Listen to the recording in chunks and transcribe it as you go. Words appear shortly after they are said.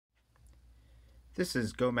This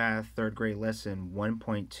is Go Math 3rd grade lesson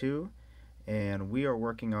 1.2, and we are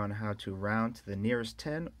working on how to round to the nearest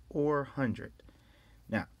 10 or 100.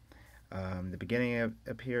 Now, the beginning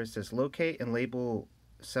up here says locate and label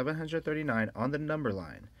 739 on the number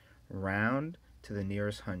line. Round to the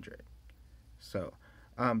nearest 100. So,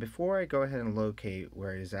 before I go ahead and locate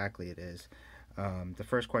where exactly it is, the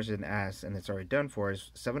first question asked, and it's already done for,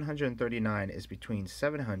 is 739 is between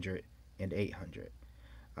 700 and 800.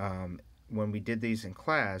 When we did these in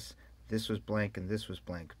class, this was blank and this was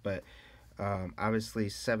blank, but obviously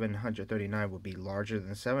 739 would be larger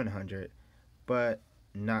than 700, but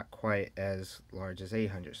not quite as large as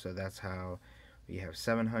 800. So that's how we have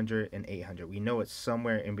 700 and 800. We know it's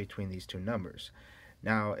somewhere in between these two numbers.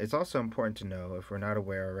 Now, it's also important to know, if we're not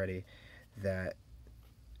aware already, that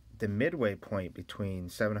the midway point between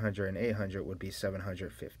 700 and 800 would be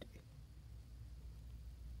 750.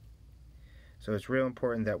 So it's real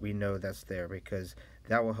important that we know that's there, because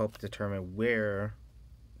that will help determine where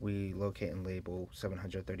we locate and label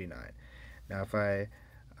 739. Now, if I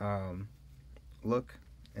look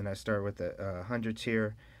and I start with the hundreds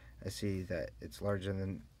here, I see that it's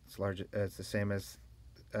the same as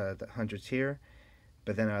the hundreds here.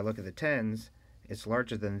 But then I look at the tens, it's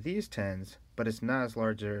larger than these tens, but it's not as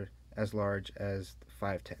large as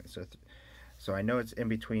 5 tens. So I know it's in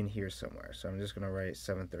between here somewhere. So I'm just going to write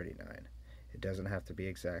 739. It doesn't have to be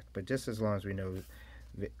exact, but just as long as we know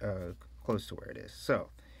close to where it is. So,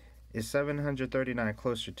 is 739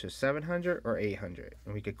 closer to 700 or 800?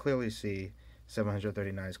 And we could clearly see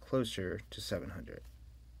 739 is closer to 700.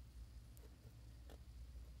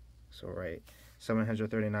 So, right,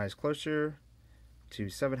 739 is closer to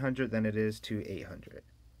 700 than it is to 800.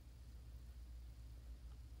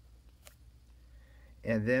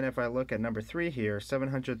 And then if I look at number 3 here,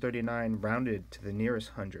 739 rounded to the nearest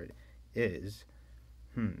 100 is,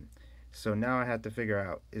 so now I have to figure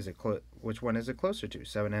out, which one is it closer to,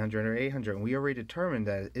 700 or 800? And we already determined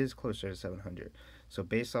that it is closer to 700. So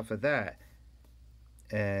based off of that,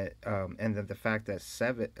 and then the fact that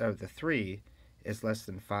the 3 is less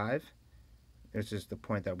than 5, which is the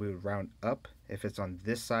point that we would round up. If it's on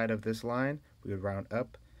this side of this line, we would round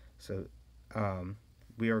up. So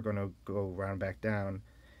we are going to go round back down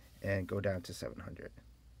and go down to 700.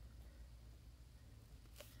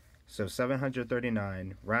 So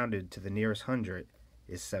 739 rounded to the nearest 100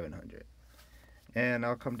 is 700. And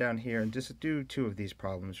I'll come down here and just do 2 of these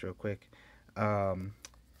problems real quick. The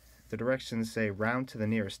directions say round to the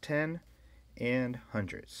nearest 10 and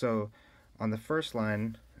 100. So on the first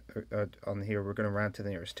line, on here, we're going to round to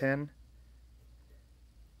the nearest 10.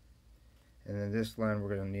 And then this line,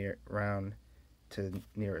 we're going to round to the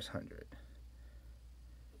nearest 100.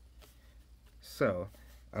 So,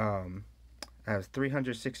 I have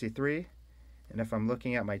 363, and if I'm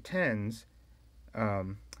looking at my tens, I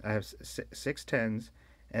have 6 tens,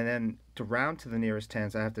 and then to round to the nearest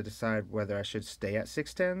tens, I have to decide whether I should stay at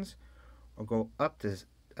 6 tens or go up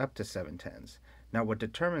to 7 tens. Now, what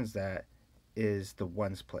determines that is the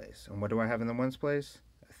ones place. And what do I have in the ones place?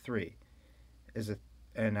 A 3.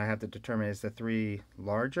 And I have to determine, is the 3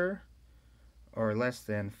 larger or less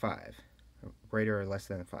than 5? Greater or less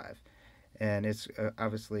than 5? And it's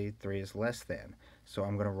obviously 3 is less than. So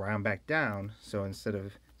I'm going to round back down. So instead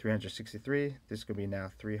of 363, this could be now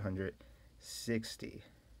 360.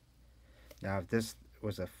 Now if this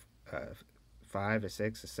was a 5, a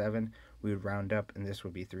 6, a 7, we would round up and this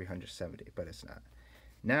would be 370, but it's not.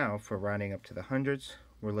 Now for rounding up to the hundreds,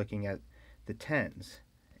 we're looking at the tens.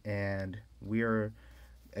 And we're,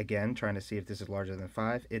 again, trying to see if this is larger than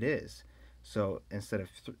 5. It is. So instead of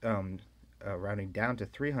rounding down to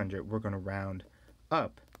 300, we're going to round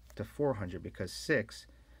up to 400 because 6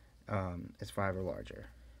 is 5 or larger.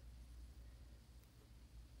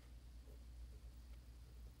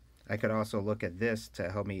 I could also look at this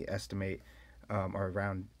to help me estimate or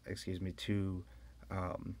round, to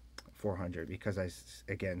 400 because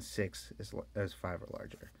again 6 is 5 or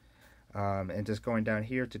larger. And just going down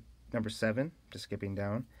here to number 7, just skipping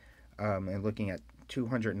down and looking at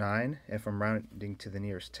 209, if I'm rounding to the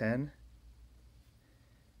nearest 10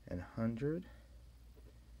 and 100.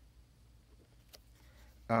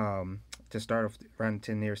 To start off rounding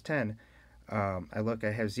to the nearest 10, I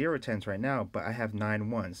have 0 tens right now, but I have 9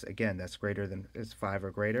 ones. Again, that's it's 5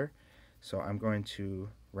 or greater. So I'm going to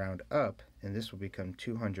round up, and this will become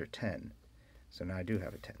 210. So now I do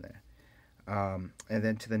have a 10 there. And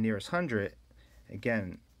then to the nearest 100,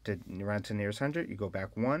 again, to round to the nearest 100, you go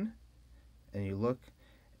back 1, and you look,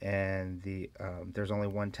 and there's only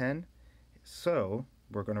 1 10. So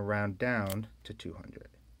we're going to round down to 200.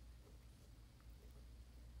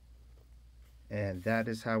 And that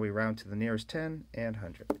is how we round to the nearest 10 and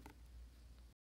 100.